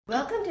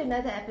Welcome to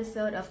another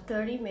episode of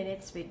 30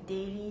 Minutes with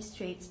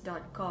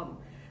DailyStraits.com.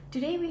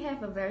 Today we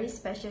have a very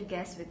special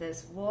guest with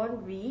us,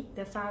 Vaughan Reed,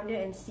 the founder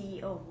and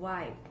CEO of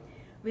Vibe.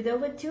 With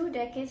over 2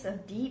 decades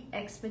of deep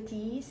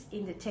expertise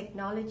in the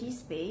technology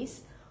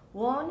space,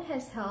 Vaughan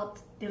has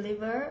helped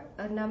deliver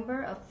a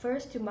number of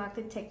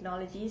first-to-market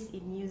technologies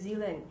in New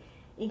Zealand,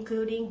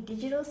 including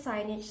digital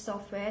signage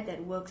software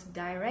that works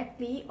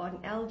directly on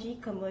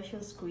LG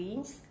commercial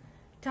screens,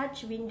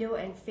 touch window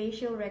and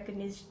facial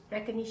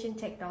recognition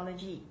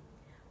technology.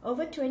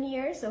 Over 20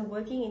 years of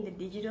working in the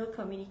digital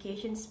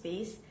communication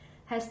space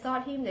has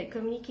taught him that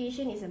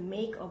communication is a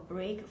make or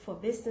break for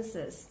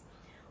businesses.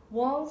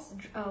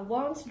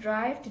 Vaughan's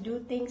drive to do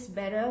things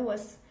better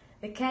was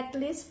the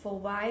catalyst for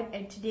Vibe,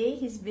 and today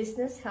his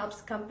business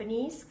helps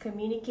companies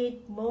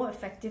communicate more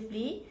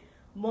effectively,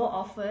 more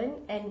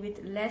often, and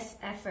with less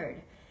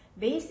effort.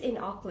 Based in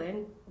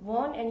Auckland,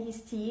 Vaughan and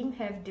his team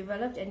have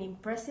developed an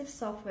impressive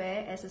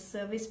software as a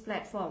service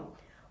platform,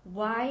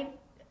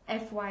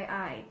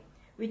 vibe.fyi,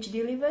 which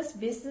delivers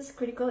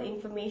business-critical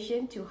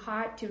information to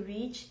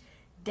hard-to-reach,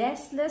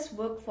 deskless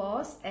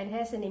workforce and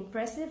has an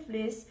impressive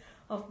list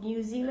of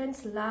New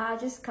Zealand's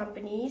largest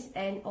companies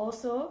and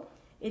also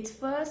its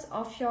first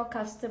offshore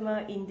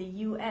customer in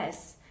the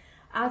US.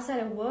 Outside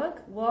of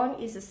work, Vaughan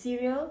is a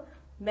serial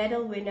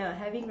medal winner,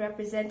 having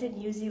represented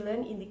New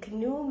Zealand in the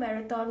Canoe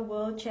Marathon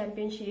World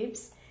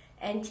Championships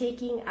and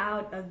taking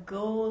out a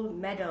gold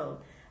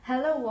medal.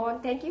 Hello,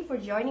 Vaughan. Thank you for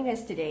joining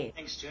us today.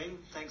 Thanks, June.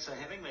 Thanks for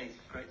having me.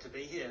 Great to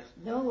be here.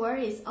 No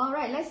worries. All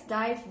right, let's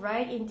dive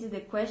right into the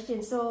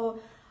question. So,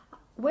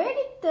 where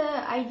did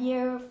the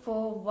idea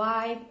for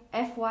Vibe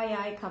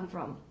FYI come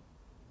from?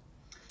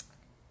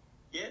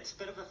 Yeah, it's a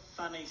bit of a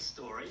funny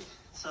story.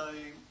 So,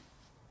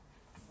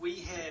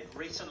 we had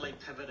recently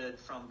pivoted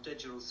from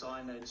digital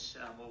signage,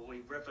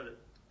 we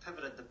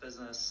pivoted the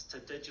business to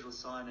digital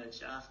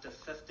signage after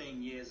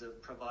 15 years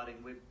of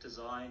providing web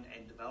design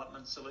and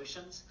development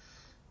solutions.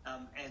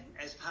 And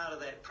as part of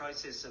that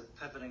process of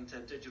pivoting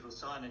to digital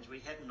signage, we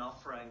had an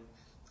offering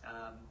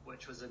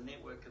which was a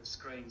network of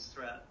screens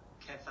throughout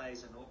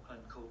cafes in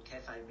Auckland called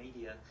Cafe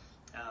Media.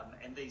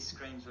 And these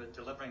screens were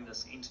delivering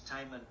this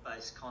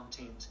entertainment-based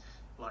content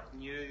like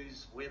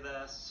news,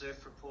 weather,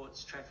 surf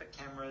reports, traffic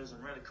cameras,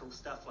 and really cool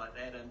stuff like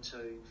that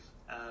into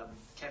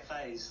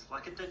cafes,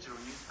 like a digital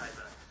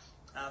newspaper.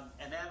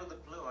 And out of the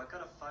blue, I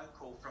got a phone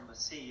call from a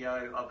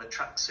CEO of a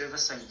truck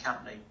servicing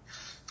company,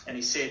 and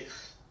he said,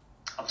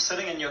 "I'm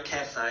sitting in your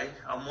cafe,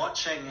 I'm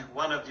watching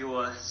one of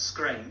your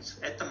screens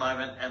at the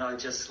moment, and I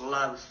just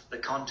love the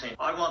content.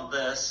 I want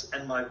this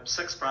in my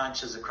 6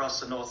 branches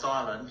across the North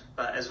Island,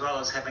 but as well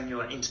as having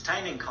your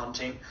entertaining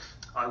content,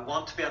 I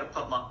want to be able to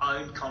put my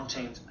own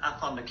content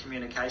up on the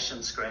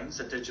communication screens,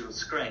 the digital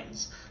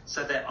screens,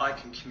 so that I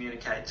can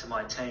communicate to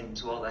my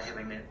teams while they're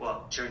having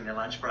during their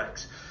lunch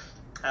breaks."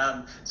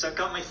 So it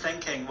got me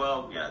thinking,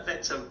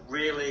 that's a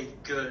really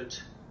good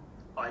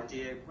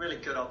idea, really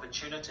good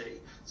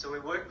opportunity. So we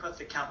worked with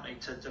the company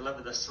to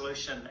deliver the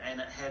solution, and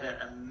it had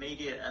an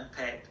immediate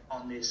impact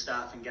on their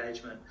staff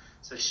engagement.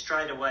 So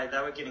straight away, they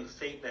were getting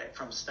feedback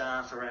from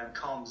staff around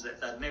comms that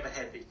they'd never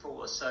had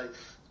before. So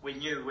we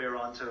knew we were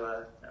onto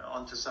a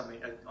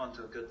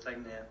good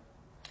thing there.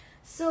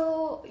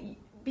 So,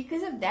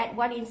 because of that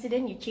one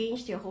incident, you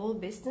changed your whole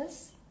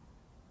business?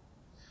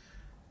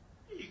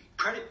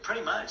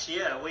 Pretty much,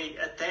 yeah. We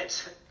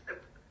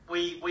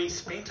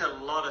spent a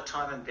lot of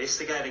time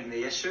investigating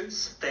the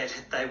issues that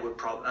they were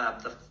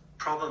the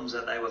problems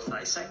that they were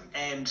facing,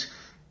 and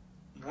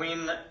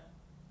when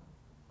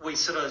we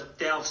sort of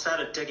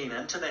started digging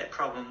into that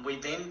problem, we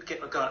then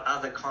got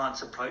other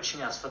clients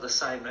approaching us for the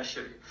same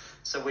issue.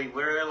 So we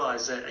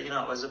realised that it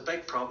was a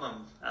big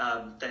problem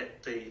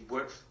that the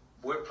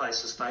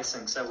workplace was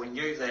facing. So we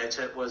knew that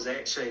it was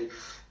actually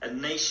a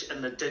niche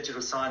in the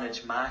digital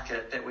signage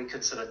market that we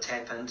could sort of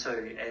tap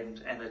into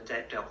and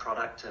adapt our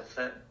product to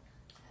fit.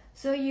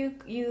 So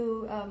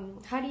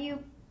how do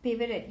you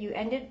pivot it? You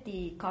ended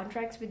the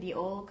contracts with the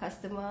old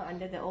customer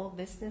under the old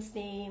business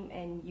name,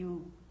 and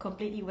you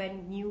completely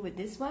went new with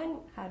this one?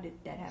 How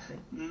did that happen?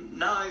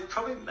 No,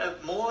 probably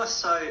more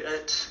so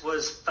it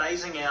was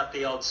phasing out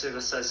the old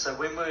services. So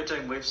when we were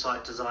doing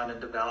website design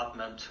and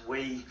development,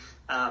 we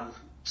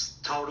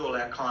told all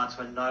our clients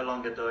we're no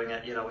longer doing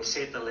it. We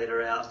sent the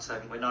letter out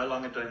saying we're no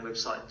longer doing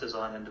website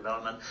design and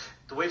development.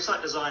 The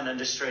website design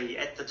industry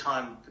at the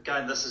time,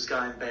 this is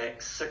going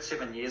back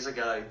 6-7 years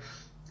ago,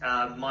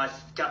 my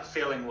gut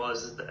feeling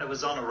was that it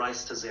was on a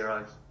race to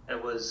zero.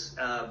 It was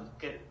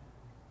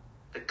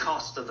the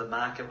cost of the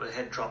market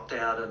had dropped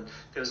out, and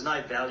there was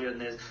no value in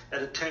there. It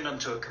had turned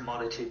into a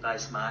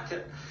commodity-based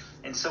market.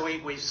 And so we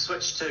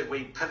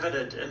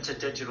pivoted into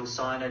digital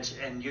signage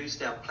and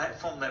used our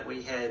platform that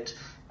we had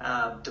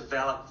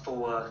developed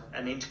for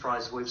an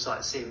enterprise website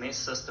CMS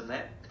system.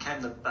 That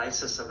became the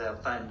basis of our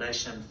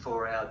foundation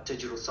for our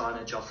digital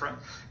signage offering,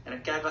 and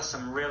it gave us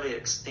some really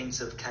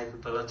extensive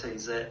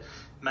capabilities that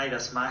made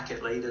us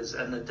market leaders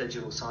in the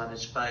digital signage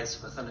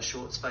space within a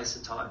short space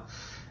of time.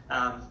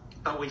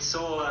 But we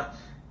saw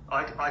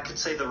I could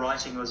see the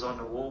writing was on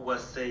the wall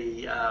with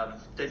the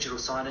digital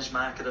signage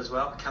market as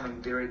well,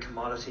 becoming very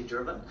commodity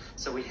driven.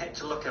 So we had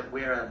to look at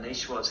where our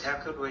niche was. How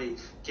could we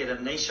get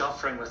a niche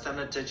offering within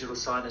a digital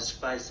signage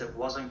space that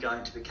wasn't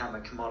going to become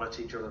a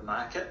commodity driven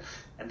market?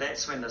 And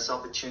that's when this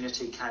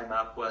opportunity came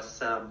up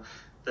with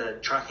the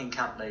trucking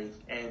company,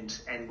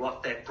 and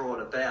what that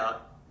brought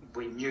about.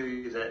 We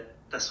knew that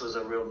this was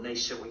a real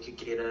niche that we could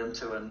get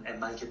into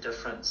and make a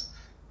difference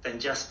than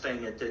just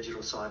being a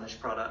digital signage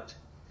product.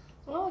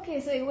 Oh, okay,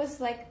 so it was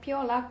like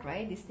pure luck,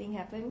 right? This thing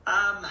happened?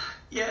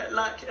 Yeah,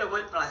 luck.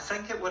 I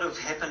think it would have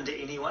happened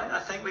anyway. I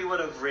think we would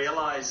have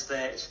realised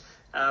that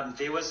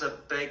there was a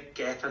big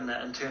gap in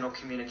the internal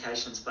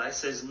communication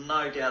space. There's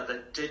no doubt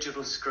that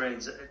digital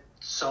screens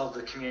solve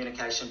the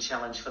communication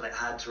challenge for that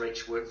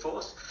hard-to-reach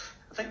workforce.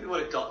 I think we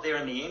would have got there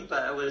in the end,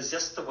 but it was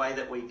just the way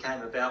that we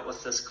came about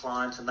with this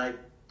client, and they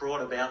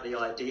brought about the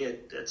idea.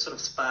 It sort of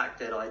sparked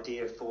that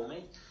idea for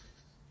me.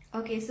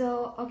 Okay,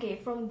 so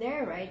from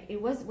there,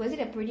 right? Was it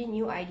a pretty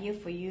new idea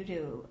for you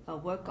to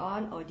work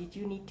on, or did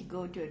you need to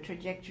go to a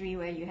trajectory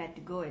where you had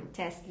to go and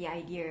test the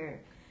idea,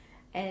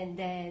 and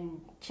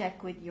then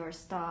check with your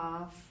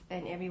staff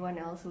and everyone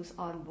else who's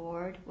on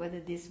board whether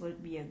this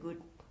would be a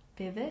good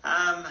pivot?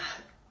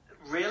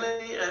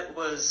 Really, it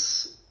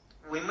was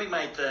when we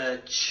made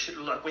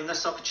when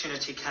this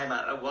opportunity came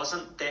up. It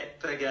wasn't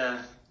that big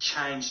a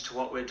change to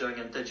what we're doing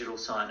in digital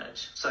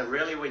signage. So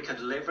really we could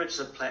leverage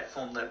the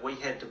platform that we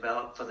had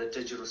developed for the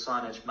digital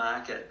signage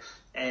market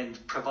and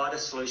provide a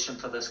solution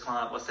for this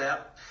client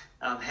without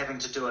having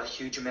to do a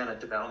huge amount of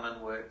development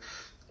work.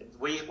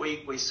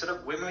 We sort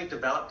of, when we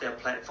developed our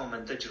platform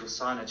in digital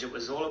signage, it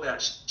was all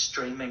about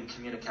streaming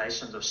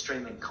communications or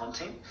streaming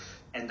content.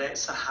 And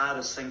that's the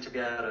hardest thing to be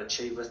able to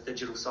achieve with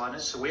digital signage.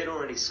 So we had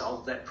already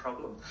solved that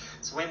problem.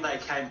 So when they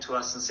came to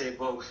us and said,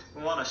 well,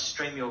 we want to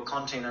stream your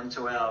content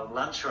into our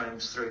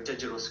lunchrooms through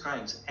digital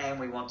screens, and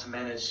we want to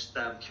manage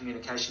the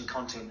communication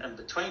content in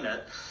between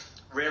it,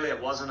 really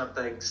it wasn't a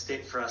big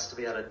step for us to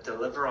be able to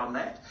deliver on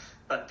that.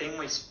 But then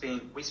we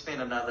spent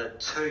another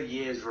 2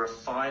 years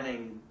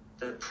refining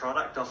the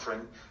product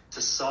offering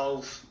to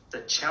solve the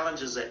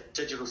challenges that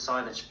digital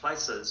signage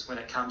places when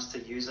it comes to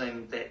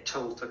using that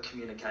tool for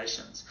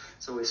communications.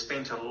 So we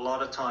spent a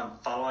lot of time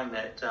following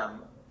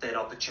that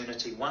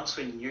opportunity. Once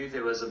we knew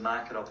there was a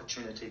market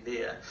opportunity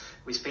there,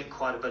 we spent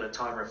quite a bit of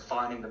time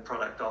refining the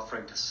product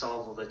offering to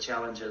solve all the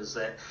challenges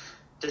that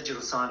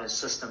digital signage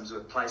systems were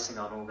placing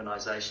on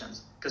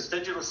organisations. Because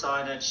digital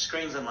signage,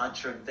 screens in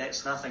lunchroom,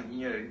 that's nothing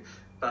new,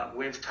 but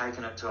we've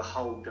taken it to a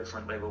whole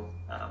different level.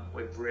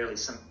 We've really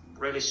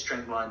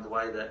streamlined the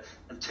way that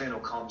internal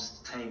comms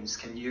teams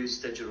can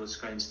use digital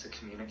screens to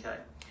communicate.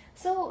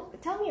 So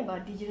tell me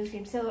about digital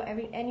screens. So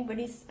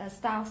anybody's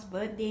staff's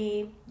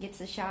birthday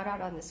gets a shout out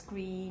on the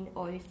screen,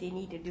 or if they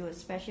need to do a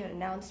special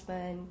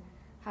announcement,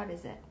 how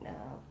does that?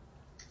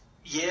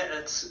 Yeah,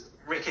 it's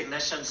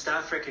recognition,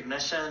 staff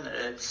recognition.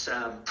 It's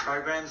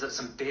programs. It's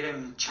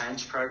embedding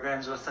change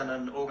programs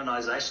within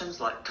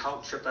organisations, like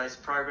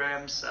culture-based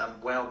programs,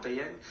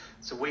 well-being.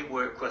 So we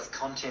work with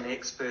content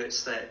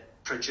experts that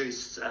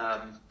produce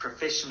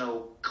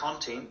professional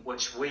content,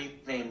 which we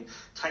then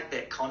take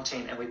that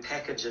content and we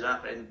package it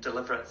up and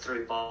deliver it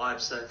through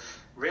Vibe. So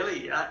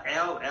really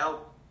our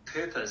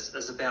purpose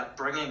is about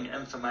bringing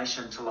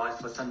information to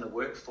life within the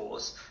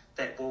workforce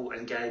that will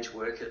engage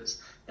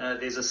workers. You know,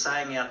 there's a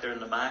saying out there in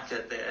the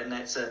market and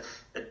that's a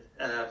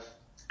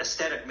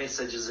static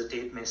message is a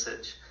dead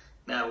message.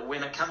 Now,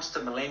 when it comes to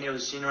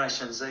millennials,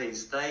 Generation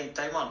Zs,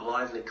 they want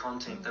lively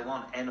content. They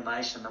want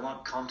animation. They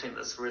want content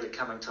that's really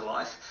coming to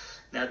life.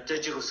 Now,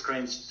 digital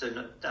screens,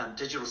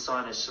 digital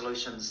signage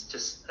solutions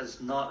just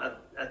is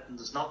not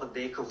the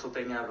vehicle for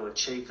being able to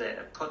achieve that.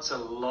 It puts a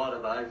lot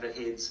of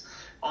overheads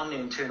on the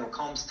internal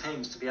comms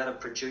teams to be able to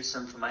produce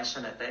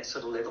information at that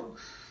sort of level.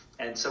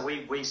 And so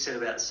we set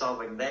about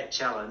solving that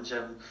challenge,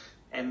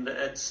 and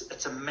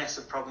it's a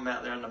massive problem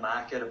out there in the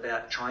market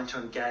about trying to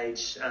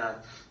engage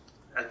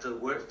at the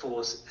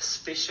workforce,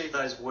 especially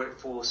those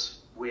workforce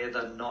where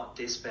they're not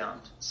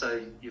desk-bound.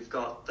 So you've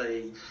got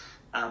the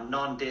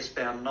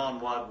non-desk-bound,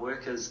 non-wired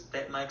workers.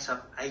 That makes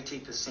up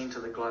 80%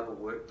 of the global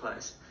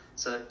workplace.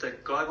 So the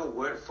global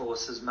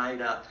workforce is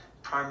made up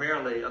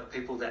primarily of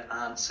people that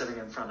aren't sitting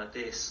in front of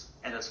desks,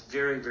 and it's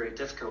very, very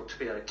difficult to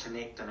be able to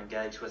connect and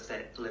engage with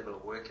that level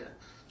of worker.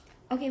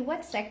 Okay,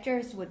 what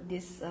sectors would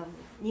this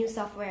new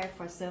software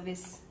for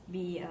service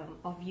be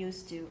of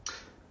use to?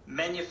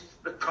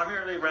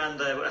 Primarily around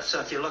so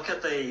if you look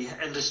at the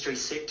industry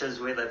sectors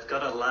where they've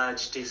got a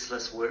large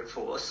deskless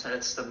workforce,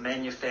 it's the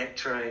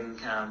manufacturing,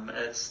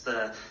 it's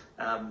the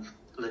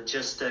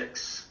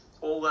logistics,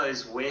 all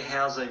those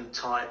warehousing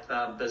type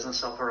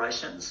business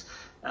operations.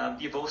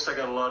 You've also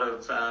got a lot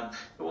of,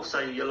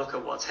 you look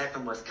at what's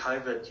happened with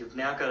COVID, you've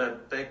now got a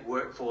big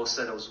workforce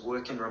that is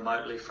working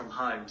remotely from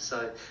home.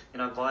 So,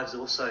 Vibe's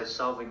also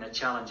solving the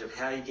challenge of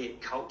how you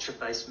get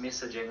culture-based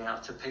messaging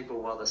out to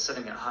people while they're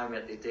sitting at home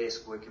at their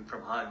desk working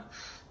from home.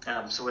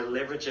 So we're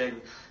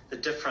leveraging the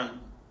different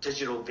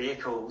digital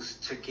vehicles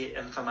to get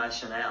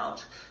information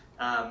out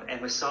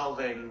and we're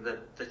solving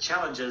the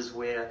challenges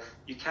where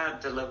you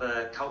can't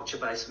deliver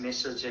culture-based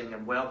messaging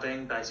and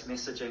well-being-based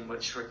messaging,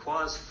 which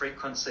requires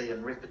frequency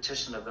and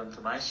repetition of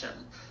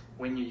information.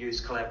 When you use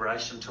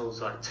collaboration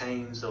tools like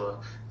Teams or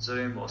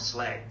Zoom or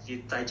Slack,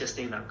 they just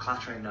end up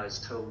cluttering those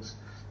tools.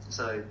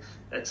 So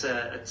it's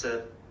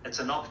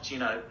an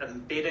opportunity,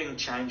 embedding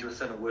change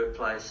within a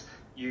workplace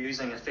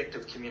using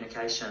effective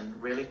communication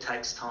really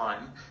takes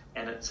time,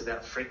 and it's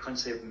about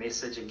frequency of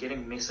message and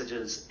getting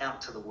messages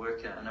out to the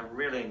worker in a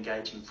really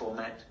engaging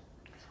format.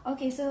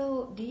 Okay,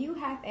 so do you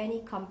have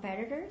any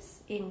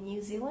competitors in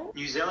New Zealand?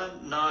 New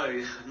Zealand?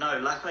 No.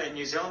 Luckily in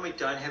New Zealand we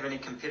don't have any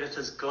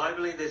competitors.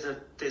 Globally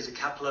there's a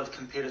couple of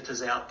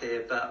competitors out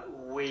there, but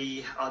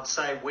I'd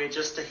say we're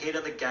just ahead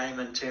of the game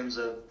in terms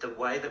of the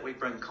way that we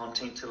bring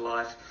content to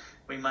life.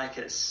 We make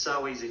it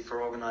so easy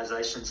for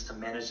organisations to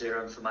manage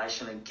their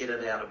information and get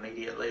it out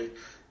immediately.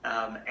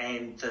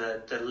 And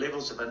the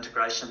levels of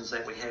integrations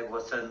that we have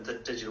within the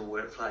digital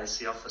workplace,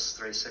 the Office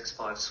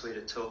 365 suite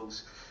of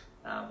tools,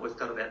 we've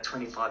got about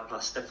 25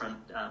 plus different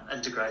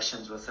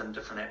integrations within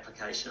different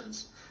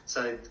applications.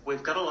 So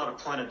we've got a lot of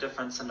point of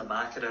difference in the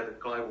market at a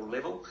global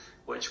level,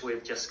 which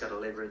we've just got to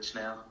leverage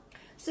now.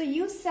 So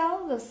you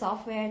sell the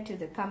software to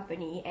the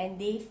company and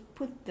they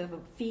put the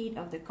feed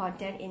of the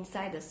content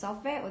inside the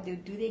software, or do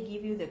they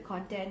give you the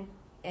content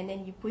and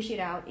then you push it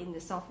out in the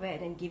software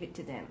and then give it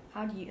to them?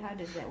 How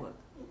does that work?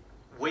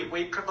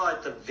 We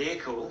provide the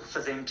vehicle for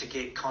them to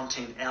get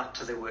content out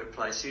to their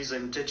workplace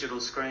using digital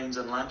screens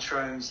in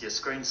lunchrooms, your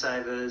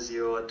screensavers,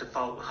 your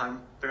default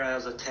home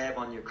browser tab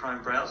on your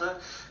Chrome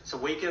browser. So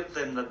we give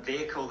them the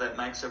vehicle that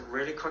makes it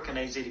really quick and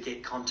easy to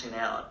get content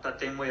out. But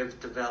then we've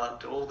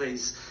developed all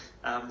these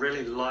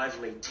really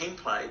lively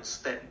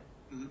templates that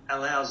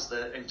allows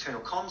the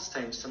internal comms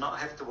teams to not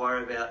have to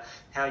worry about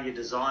how you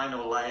design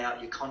or lay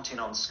out your content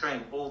on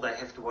screen. All they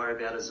have to worry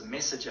about is the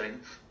messaging,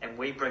 and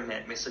we bring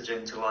that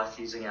messaging to life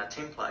using our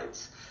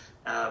templates.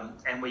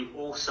 And we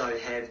also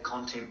have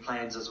content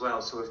plans as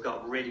well. So we've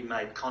got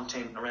ready-made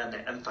content around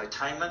that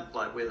infotainment,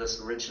 like where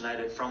this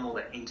originated from, all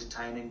that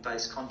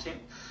entertaining-based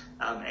content.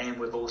 And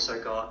we've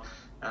also got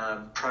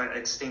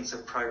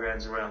extensive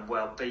programs around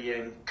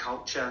well-being,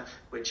 culture.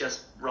 We're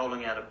just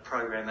rolling out a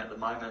program at the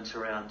moment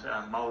around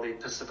Māori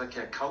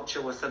Pacifica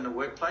culture within the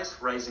workplace,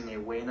 raising the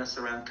awareness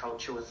around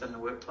culture within the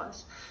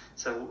workplace.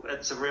 So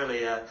it's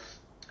really a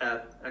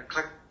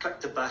click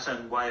the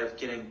button way of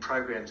getting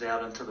programs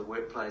out into the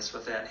workplace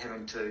without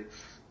having to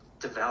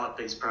develop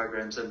these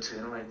programs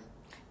internally.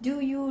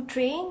 Do you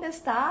train the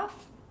staff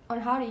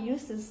on how to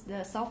use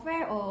the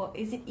software, or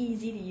is it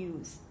easy to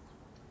use?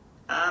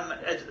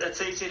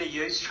 It's easy to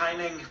use.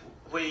 Training,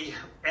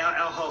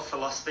 our whole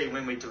philosophy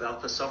when we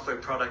develop a software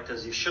product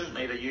is you shouldn't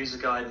need a user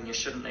guide and you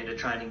shouldn't need a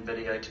training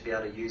video to be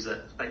able to use it,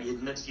 but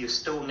you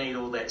still need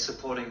all that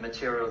supporting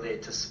material there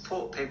to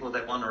support people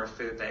that want to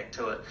refer back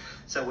to it.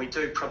 So we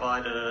do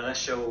provide an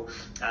initial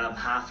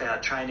half-hour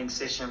training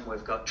session.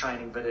 We've got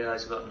training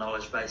videos, we've got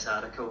knowledge-based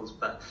articles,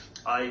 but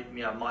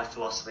my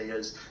philosophy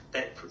is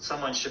that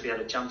someone should be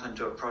able to jump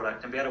into a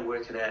product and be able to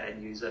work it out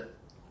and use it.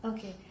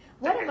 Okay.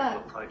 What about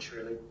approach,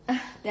 really?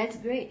 That's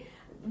great.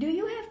 Do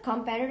you have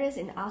competitors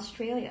in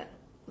Australia,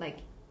 like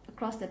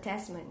across the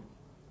Tasman?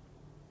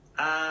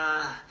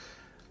 Not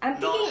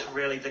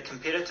really. The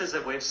competitors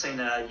that we've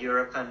seen are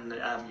Europe and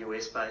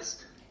US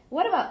based.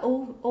 What about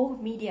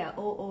old media,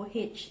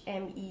 OOHmedia?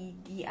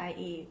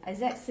 Is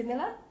that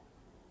similar?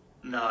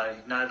 No,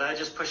 they're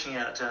just pushing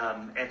out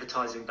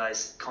advertising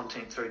based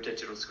content through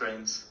digital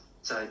screens.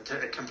 So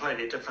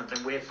completely different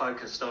than we're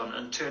focused on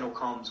internal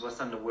comms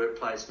within the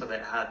workplace for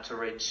that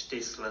hard-to-reach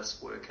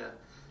deskless worker.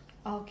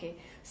 Okay,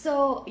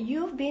 so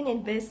you've been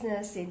in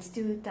business since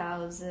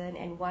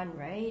 2001,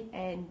 right?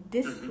 And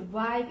this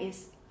Vibe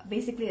is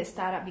basically a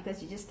startup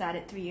because you just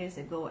started 3 years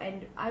ago.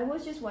 And I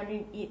was just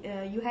wondering,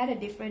 you had a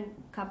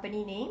different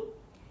company name.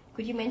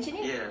 Could you mention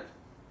it?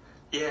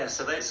 Yeah.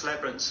 So that's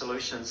Labyrinth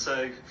Solutions.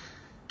 So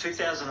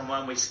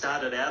 2001, we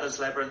started out as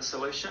Labyrinth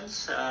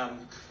Solutions,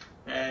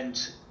 and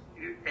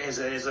as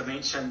I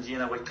mentioned,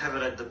 we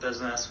pivoted the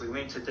business. We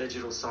went to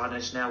digital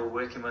signage. Now we're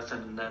working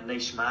within a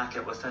niche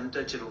market within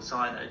digital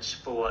signage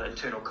for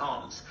internal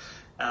comms.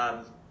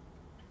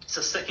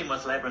 So sticking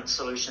with Labyrinth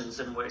Solutions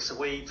didn't work. So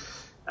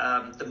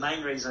the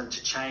main reason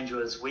to change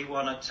was we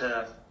wanted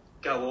to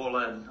go all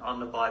in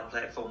on the Vibe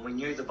platform. We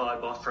knew the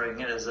Vibe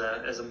offering is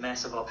a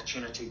massive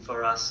opportunity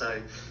for us.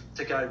 So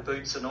to go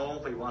boots and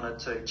all, we wanted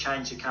to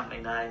change the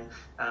company name,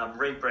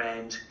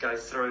 rebrand, go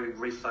through,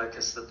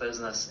 refocus the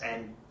business,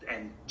 and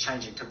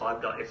changing to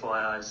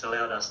vibe.fyi has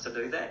allowed us to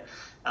do that.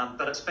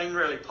 But it's been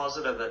really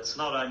positive. It's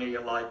not only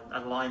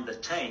aligned the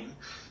team,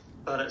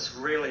 but it's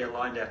really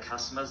aligned our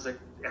customers.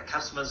 Our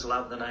customers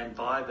love the name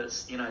Vibe.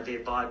 It's, their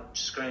Vibe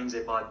screens,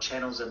 their Vibe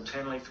channels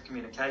internally for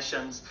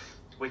communications.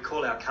 We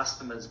call our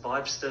customers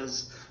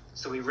Vibesters.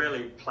 So we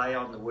really play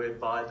on the word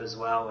Vibe as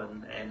well.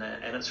 And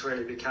it's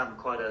really become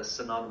quite a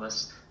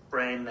synonymous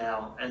brand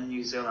now in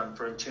New Zealand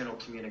for internal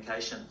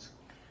communications.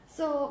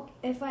 So,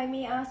 if I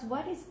may ask,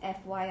 what is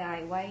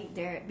FYI? Why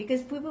there?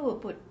 Because people will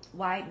put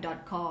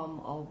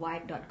vibe.com or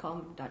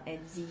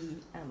vibe.com.nz.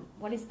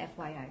 What is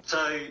FYI?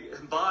 So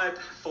Vibe,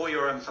 for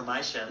your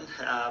information,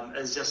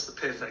 is just the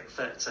perfect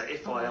fit. So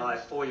FYI,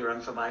 for your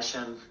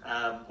information,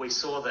 we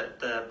saw that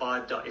the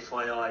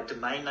vibe.fyi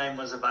domain name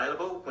was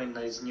available when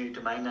these new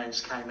domain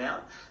names came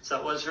out. So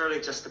it was really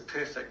just the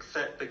perfect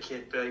fit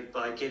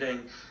by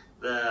getting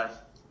the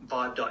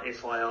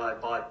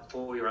vibe.fyi, Vibe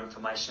for your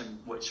information,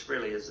 which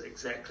really is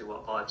exactly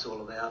what Vibe's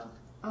all about.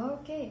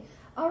 Okay.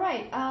 All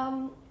right.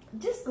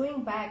 Just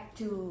going back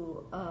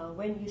to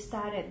when you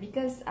started,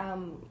 because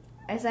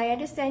as I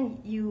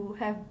understand, you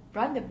have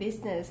run the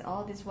business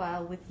all this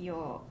while with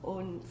your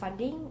own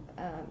funding,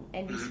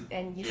 and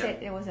you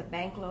said there was a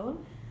bank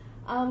loan.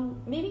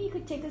 Maybe you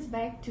could take us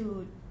back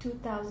to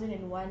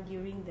 2001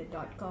 during the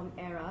dot-com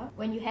era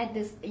when you had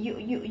this.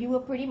 You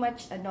were pretty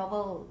much a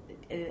novel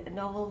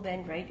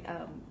then, right?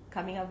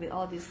 Coming up with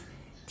all these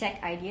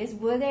tech ideas.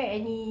 Were there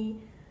any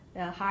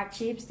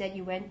hardships that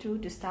you went through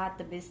to start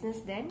the business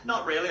then?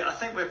 Not really. I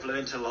think we've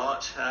learned a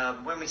lot.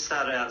 When we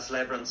started out as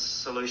Labyrinth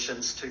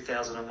Solutions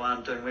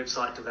 2001 doing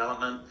website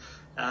development,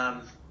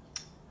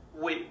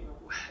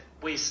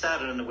 we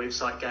started in the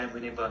website game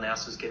when everyone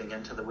else was getting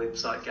into the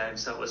website game,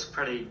 so it was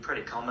pretty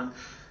common.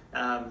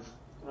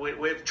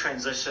 We've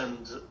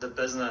transitioned the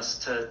business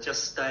to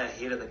just stay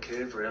ahead of the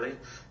curve, really.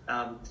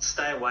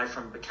 Stay away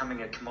from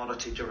becoming a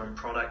commodity-driven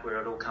product where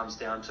it all comes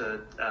down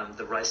to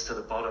the race to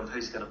the bottom,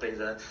 who's going to be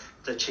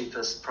the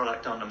cheapest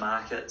product on the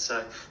market.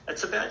 So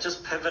it's about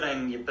just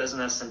pivoting your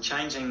business and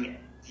changing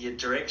your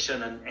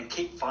direction and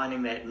keep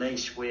finding that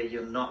niche where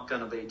you're not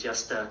going to be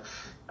just a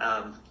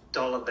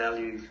dollar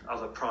value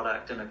of a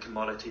product and a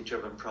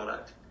commodity-driven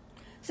product.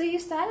 So you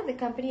started the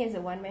company as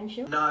a one-man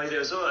show? No, there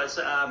was always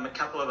a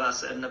couple of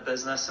us in the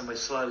business, and we've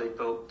slowly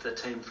built the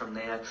team from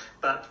there.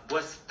 But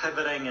with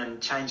pivoting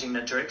and changing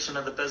the direction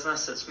of the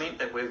business, it's meant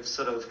that we've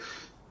sort of,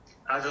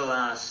 over the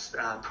last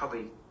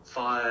probably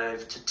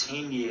 5 to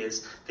 10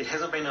 years, there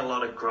hasn't been a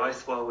lot of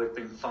growth while we've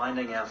been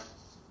finding our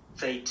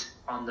feet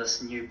on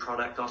this new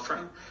product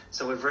offering.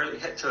 So we've really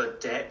had to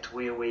adapt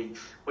where we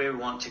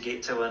want to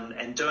get to,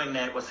 and doing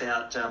that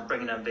without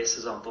bringing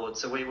investors on board.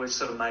 So we've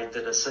sort of made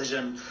the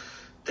decision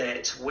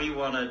that we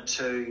wanted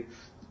to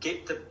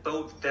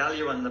build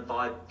value in the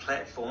Vibe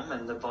platform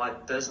and the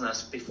Vibe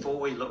business before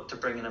we look to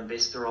bring an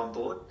investor on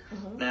board.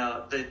 Mm-hmm.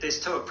 Now, there's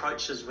two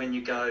approaches when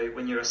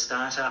you're a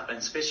startup, and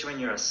especially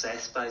when you're a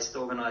SaaS-based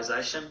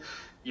organisation.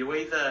 You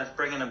either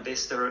bring an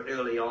investor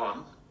early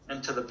on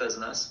into the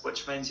business,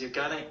 which means you're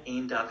going to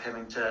end up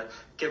having to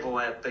give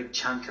away a big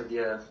chunk of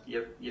your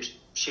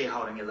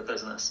shareholding of the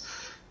business.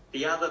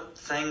 The other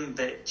thing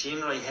that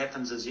generally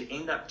happens is you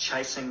end up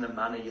chasing the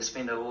money. You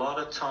spend a lot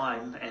of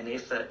time and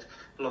effort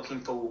looking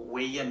for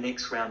where your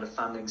next round of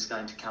funding is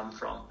going to come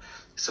from.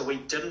 So we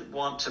didn't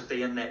want to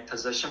be in that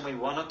position. We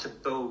wanted to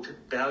build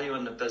value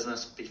in the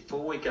business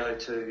before we go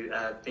to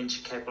a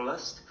venture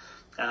capitalist.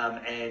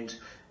 And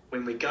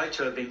when we go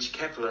to a venture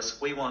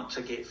capitalist, we want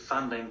to get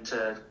funding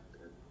to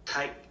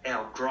take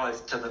our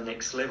growth to the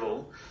next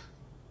level,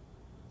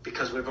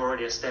 because we've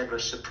already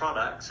established the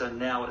product. So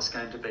now it's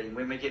going to be,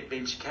 when we get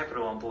venture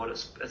capital on board,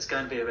 it's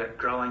going to be about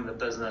growing the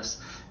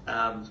business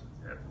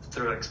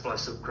through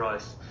explosive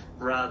growth,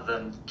 rather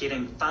than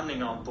getting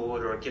funding on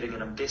board or getting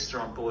an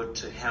investor on board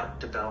to help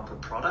develop a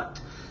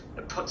product.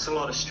 It puts a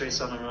lot of stress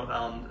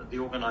on the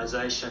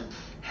organisation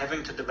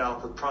having to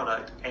develop a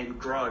product and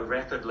grow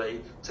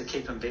rapidly to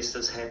keep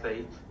investors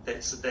happy.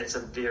 That's a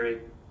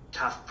very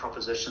tough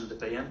proposition to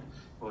be in.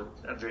 Or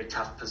a very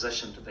tough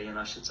position to be in,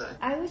 I should say.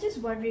 I was just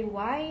wondering,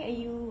 why are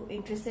you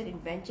interested in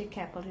venture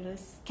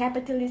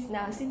capitalists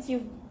now, since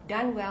you've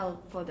done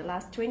well for the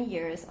last 20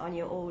 years on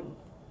your own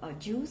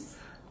juice?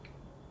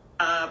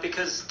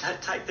 Because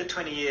take the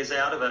 20 years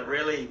out of it,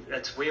 really,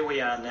 it's where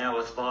we are now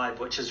with Vibe,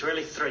 which is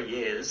really 3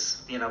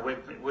 years. You know,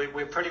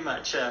 we're pretty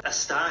much a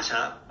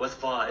startup with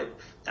Vibe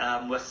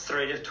with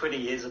 3 to 20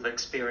 years of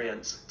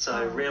experience.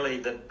 So really,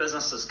 the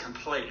business is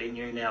completely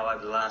new now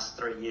over the last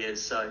 3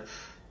 years. So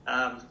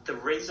the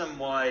reason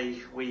why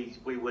we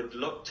would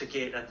look to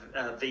get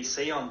a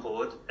VC on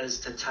board is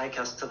to take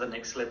us to the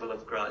next level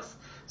of growth.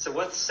 So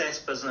with SaaS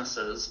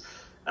businesses,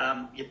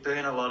 you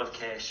burn a lot of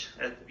cash.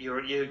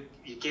 You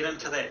get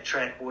into that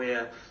trap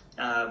where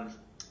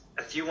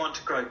if you want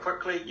to grow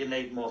quickly, you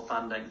need more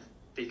funding,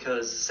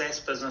 because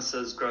SaaS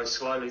businesses grow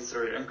slowly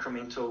through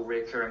incremental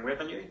recurring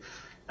revenue.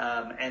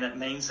 And it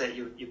means that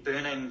you're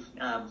burning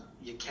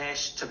your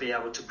cash to be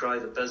able to grow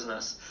the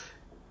business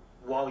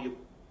while you're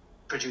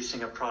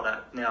producing a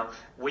product. Now,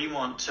 we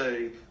want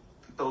to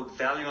build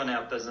value in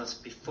our business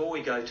before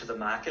we go to the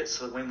market,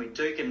 so that when we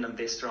do get an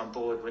investor on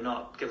board, we're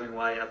not giving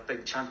away a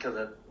big chunk of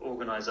the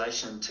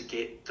organisation to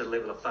get the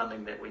level of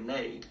funding that we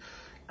need.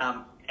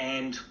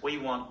 And we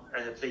want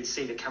a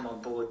VC to come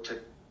on board to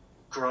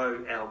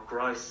grow our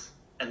growth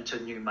into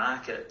new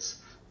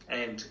markets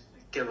and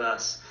give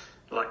us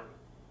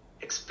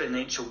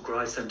exponential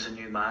growth into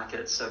new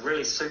markets. So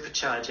really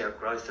supercharge our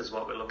growth is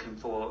what we're looking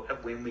for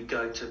when we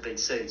go to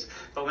VCs.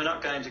 But we're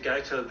not going to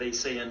go to a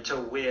VC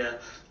until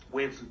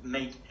we've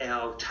meet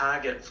our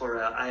target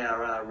for our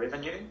ARR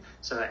revenue,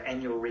 so our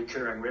annual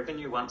recurring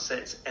revenue. Once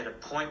that's at a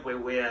point where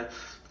we're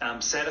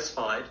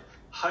satisfied,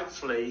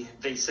 hopefully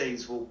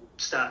VCs will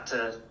start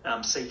to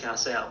seek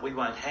us out. We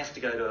won't have to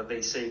go to a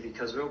VC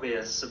because we'll be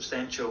a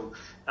substantial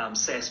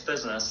SaaS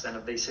business, and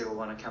a VC will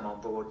want to come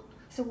on board.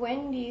 So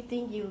when do you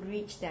think you'll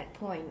reach that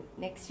point?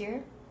 Next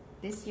year?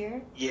 This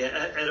year?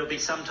 Yeah, it'll be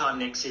sometime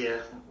next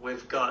year.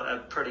 We've got a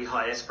pretty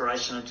high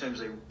aspiration in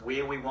terms of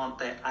where we want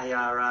that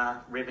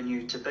ARR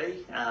revenue to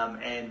be,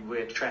 and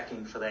we're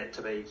tracking for that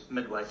to be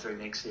midway through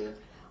next year.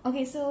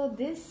 Okay, so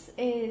this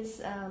is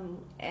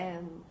a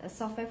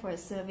software for a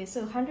service.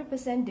 So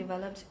 100%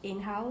 developed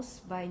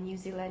in-house by New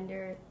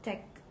Zealander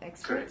tech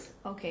experts? Correct.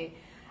 Okay.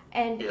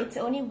 And it's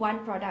only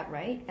one product,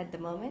 right, at the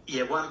moment?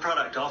 Yeah, one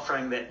product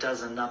offering that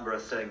does a number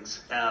of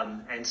things.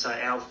 And so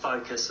our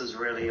focus is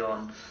really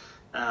on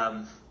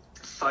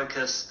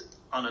focused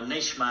on a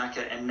niche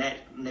market, and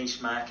that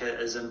niche market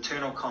is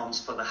internal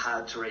comms for the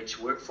hard-to-reach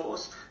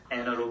workforce,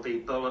 and it'll be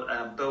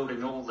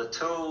building all the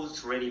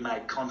tools,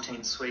 ready-made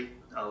content suite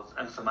of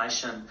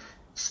information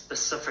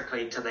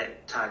specifically to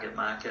that target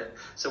market.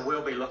 So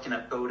we'll be looking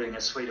at building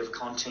a suite of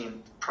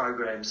content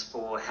programs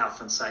for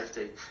health and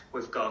safety.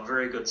 We've got a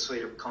very good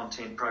suite of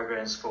content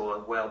programs for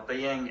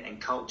well-being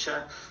and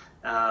culture,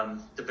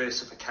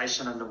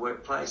 diversification in the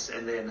workplace,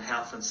 and then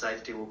health and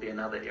safety will be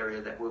another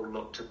area that we'll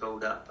look to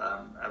build up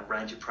a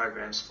range of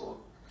programs for.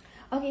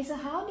 Okay, so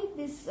how did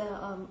this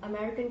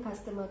American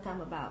customer come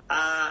about?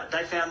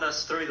 They found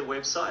us through the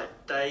website.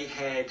 They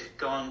had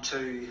gone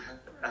to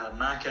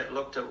market,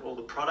 looked at all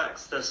the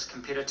products. This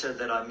competitor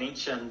that I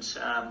mentioned,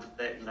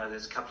 that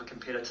there's a couple of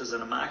competitors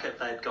in the market,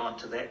 they'd gone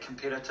to that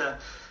competitor.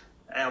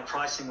 Our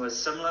pricing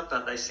was similar,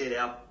 but they said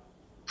our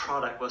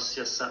product was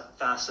just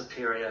far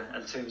superior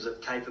in terms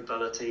of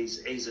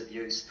capabilities, ease of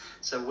use.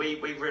 So we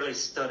really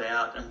stood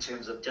out in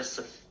terms of just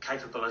the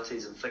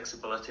capabilities and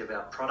flexibility of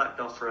our product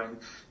offering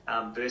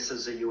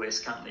versus a US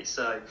company.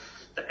 So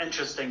the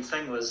interesting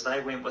thing was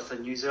they went with a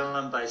New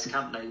Zealand-based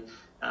company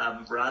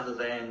rather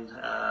than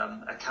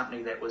a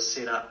company that was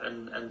set up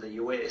in the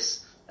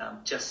US,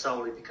 just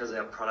solely because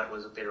our product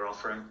was a better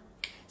offering.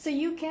 So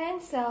you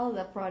can sell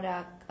the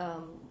product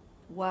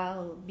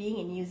while being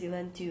in New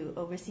Zealand to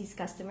overseas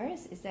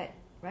customers, is that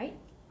right?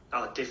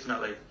 Oh,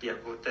 definitely. Yeah,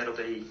 that'll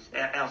be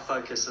our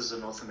focus is the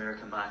North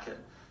American market.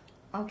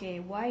 Okay,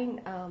 why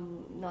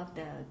not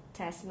the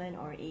Tasman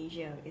or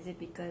Asia? Is it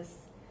because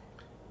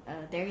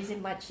there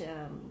isn't much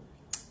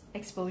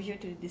exposure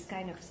to this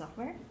kind of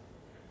software?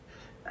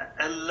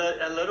 A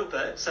little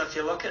bit. So if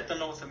you look at the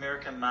North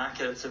American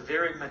market, it's a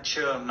very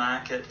mature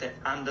market that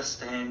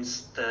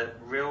understands the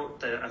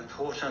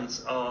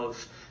importance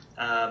of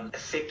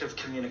effective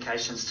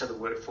communications to the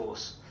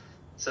workforce.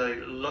 So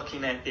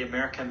looking at the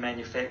American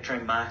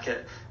manufacturing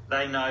market,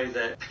 they know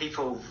that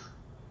people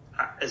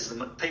are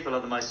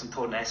the most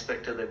important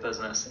aspect of their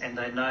business, and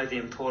they know the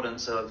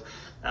importance of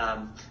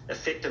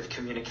effective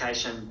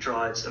communication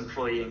drives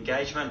employee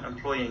engagement.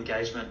 Employee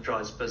engagement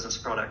drives business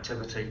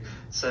productivity.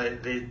 So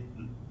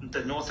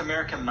the North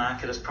American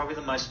market is probably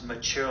the most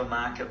mature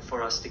market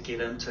for us to get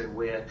into,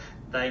 where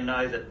they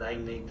know that they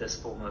need this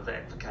form of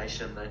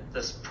application, that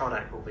this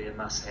product will be a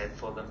must-have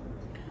for them.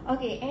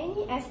 Okay,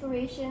 any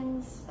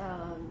aspirations?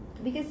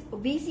 Because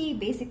VC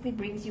basically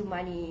brings you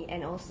money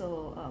and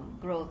also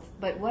growth.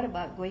 But what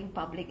about going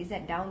public? Is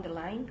that down the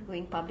line,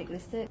 going public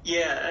listed?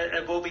 Yeah,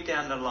 it will be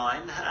down the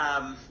line.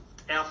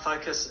 Our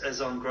focus is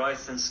on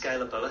growth and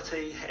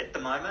scalability at the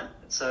moment.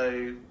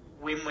 So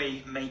when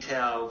we meet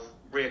our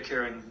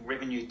recurring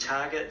revenue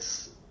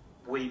targets,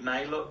 we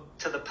may look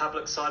to the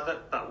public side of it,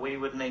 but we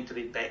would need to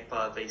be backed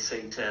by a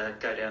VC to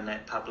go down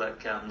that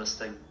public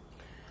listing.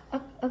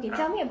 Okay,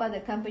 tell me about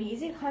the company.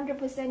 Is it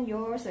 100%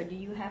 yours, or do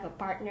you have a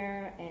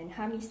partner, and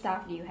how many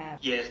staff do you have?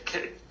 Yeah,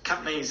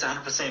 company is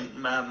 100%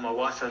 my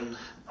wife and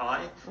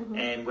I,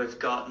 and we've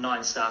got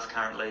 9 staff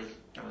currently,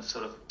 and we're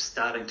sort of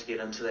starting to get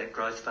into that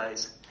growth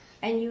phase.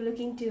 And you're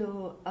looking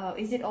to,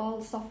 is it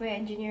all software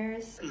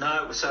engineers?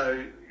 No,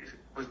 so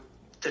with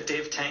the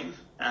dev team,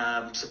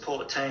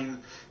 support team,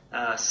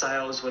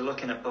 sales, we're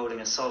looking at building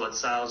a solid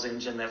sales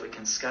engine that we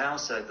can scale,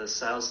 so the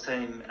sales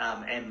team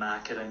and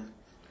marketing.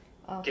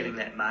 Okay. Getting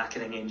that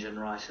marketing engine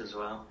right as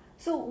well.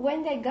 So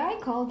when that guy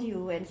called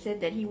you and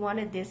said that he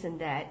wanted this and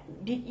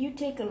that, did you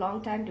take a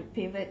long time to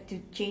pivot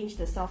to change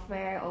the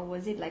software, or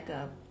was it like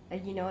a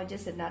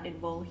just a nut and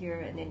bolt here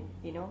and then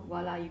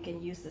voila, you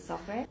can use the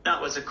software? No,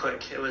 it was a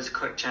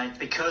quick change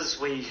because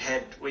we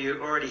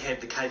already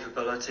had the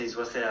capabilities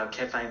with our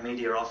cafe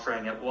media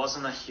offering. It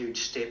wasn't a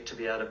huge step to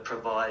be able to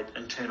provide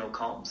internal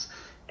comms,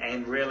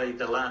 and really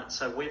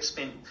so we've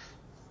spent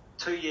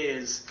 2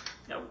 years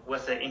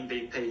with the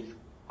MVP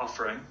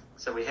offering.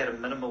 So we had a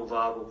minimal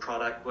viable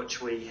product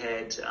which we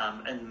had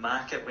in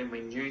market when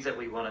we knew that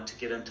we wanted to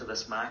get into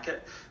this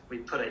market. We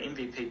put an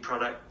MVP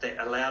product that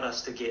allowed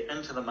us to get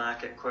into the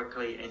market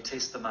quickly and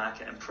test the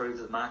market and prove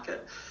the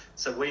market.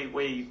 So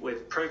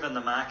we've proven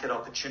the market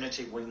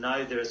opportunity. We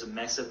know there is a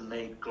massive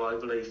need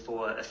globally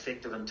for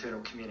effective internal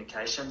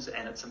communications,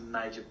 and it's a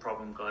major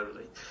problem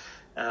globally.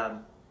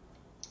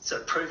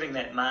 So proving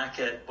that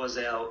market was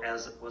our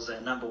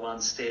number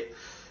one step.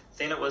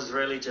 Then it was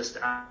really just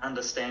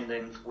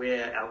understanding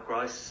where our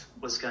growth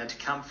was going to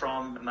come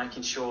from,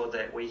 making sure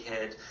that we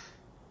had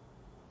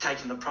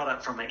taken the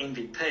product from an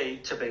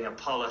MVP to being a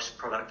polished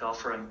product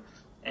offering.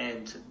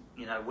 And,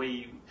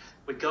 we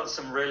got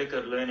some really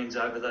good learnings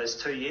over those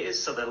 2 years.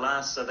 So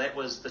that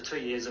was the 2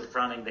 years of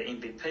running the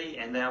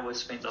MVP, and now we've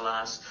spent the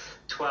last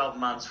 12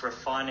 months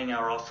refining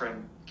our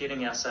offering,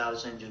 getting our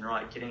sales engine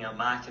right, getting our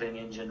marketing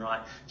engine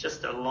right,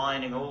 just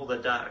aligning all the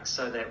ducks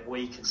so that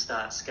we can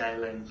start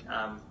scaling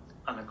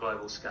on a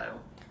global scale.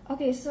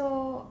 Okay,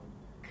 so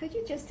could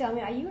you just tell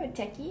me, are you a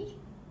techie?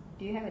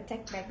 Do you have a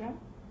tech background?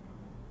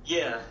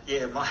 Yeah.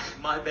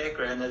 My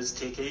background is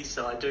techie,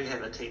 so I do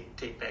have a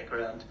tech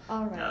background.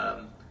 All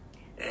right.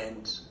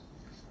 And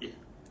yeah.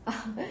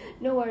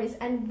 No worries.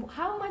 And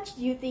how much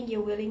do you think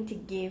you're willing to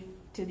give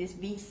to this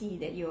VC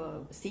that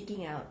you're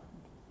seeking out?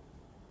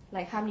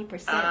 Like how many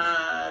percent?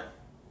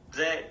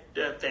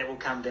 That will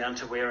come down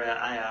to where our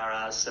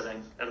ARR is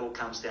sitting. It all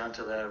comes down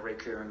to the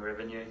recurring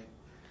revenue.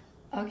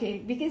 Okay,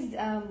 because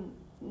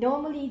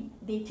normally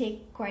they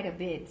take quite a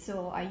bit.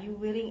 So are you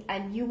willing,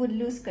 and you would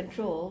lose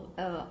control?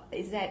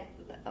 Is that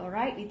all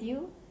right with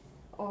you?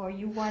 Or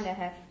you want to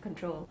have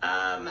control?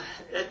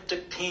 It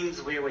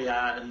depends where we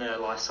are in the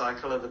life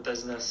cycle of the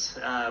business.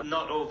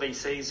 Not all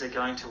VCs are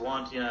going to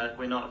want,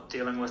 we're not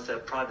dealing with a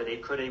private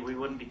equity. We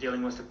wouldn't be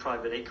dealing with a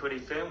private equity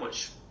firm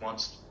which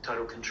wants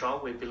total control.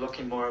 We'd be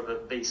looking more of a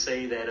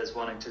VC that is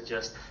wanting to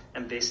just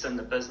invest in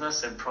the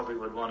business and probably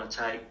would want to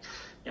take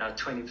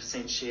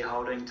 20%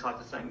 shareholding type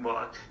of thing.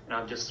 Well,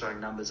 I'm just throwing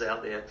numbers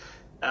out there.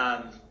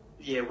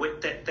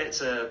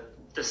 That's a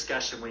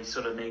discussion we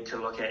sort of need to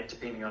look at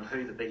depending on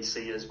who the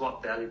VC is,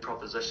 what value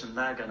proposition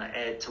they're going to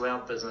add to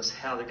our business,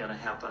 how they're going to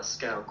help us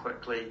scale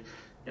quickly,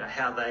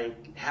 how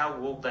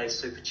will they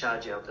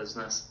supercharge our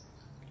business.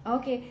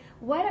 Okay,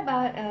 what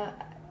about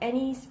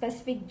any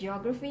specific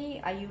geography?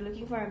 Are you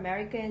looking for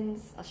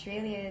Americans,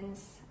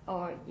 Australians,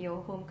 or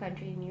your home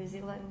country, New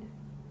Zealand?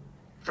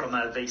 From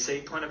a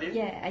VC point of view?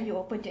 Yeah, are you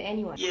open to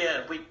anyone?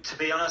 Yeah, to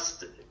be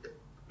honest,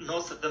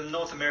 the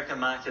North American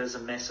market is a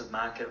massive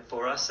market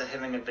for us, so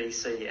having a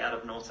VC out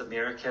of North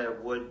America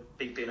would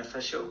be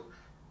beneficial.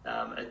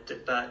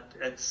 But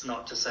it's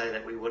not to say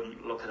that we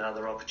wouldn't look at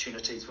other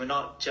opportunities. We're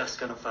not just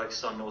going to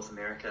focus on North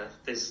America.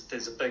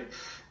 There's a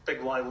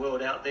big wide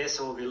world out there,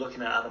 so we'll be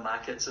looking at other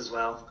markets as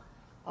well.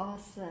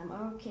 Awesome.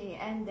 Okay,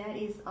 and that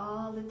is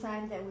all the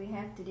time that we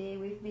have today.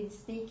 We've been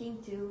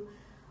speaking to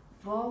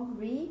Vaughan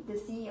Reed, the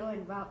CEO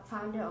and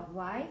founder of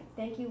Vibe.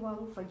 Thank you,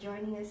 Vaughan, for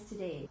joining us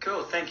today.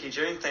 Cool. Thank you,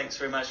 June. Thanks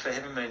very much for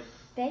having me.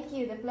 Thank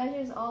you. The pleasure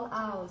is all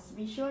ours.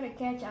 Be sure to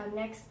catch our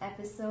next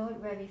episode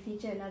where we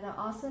feature another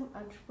awesome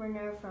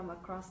entrepreneur from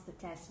across the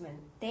Tasman.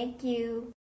 Thank you.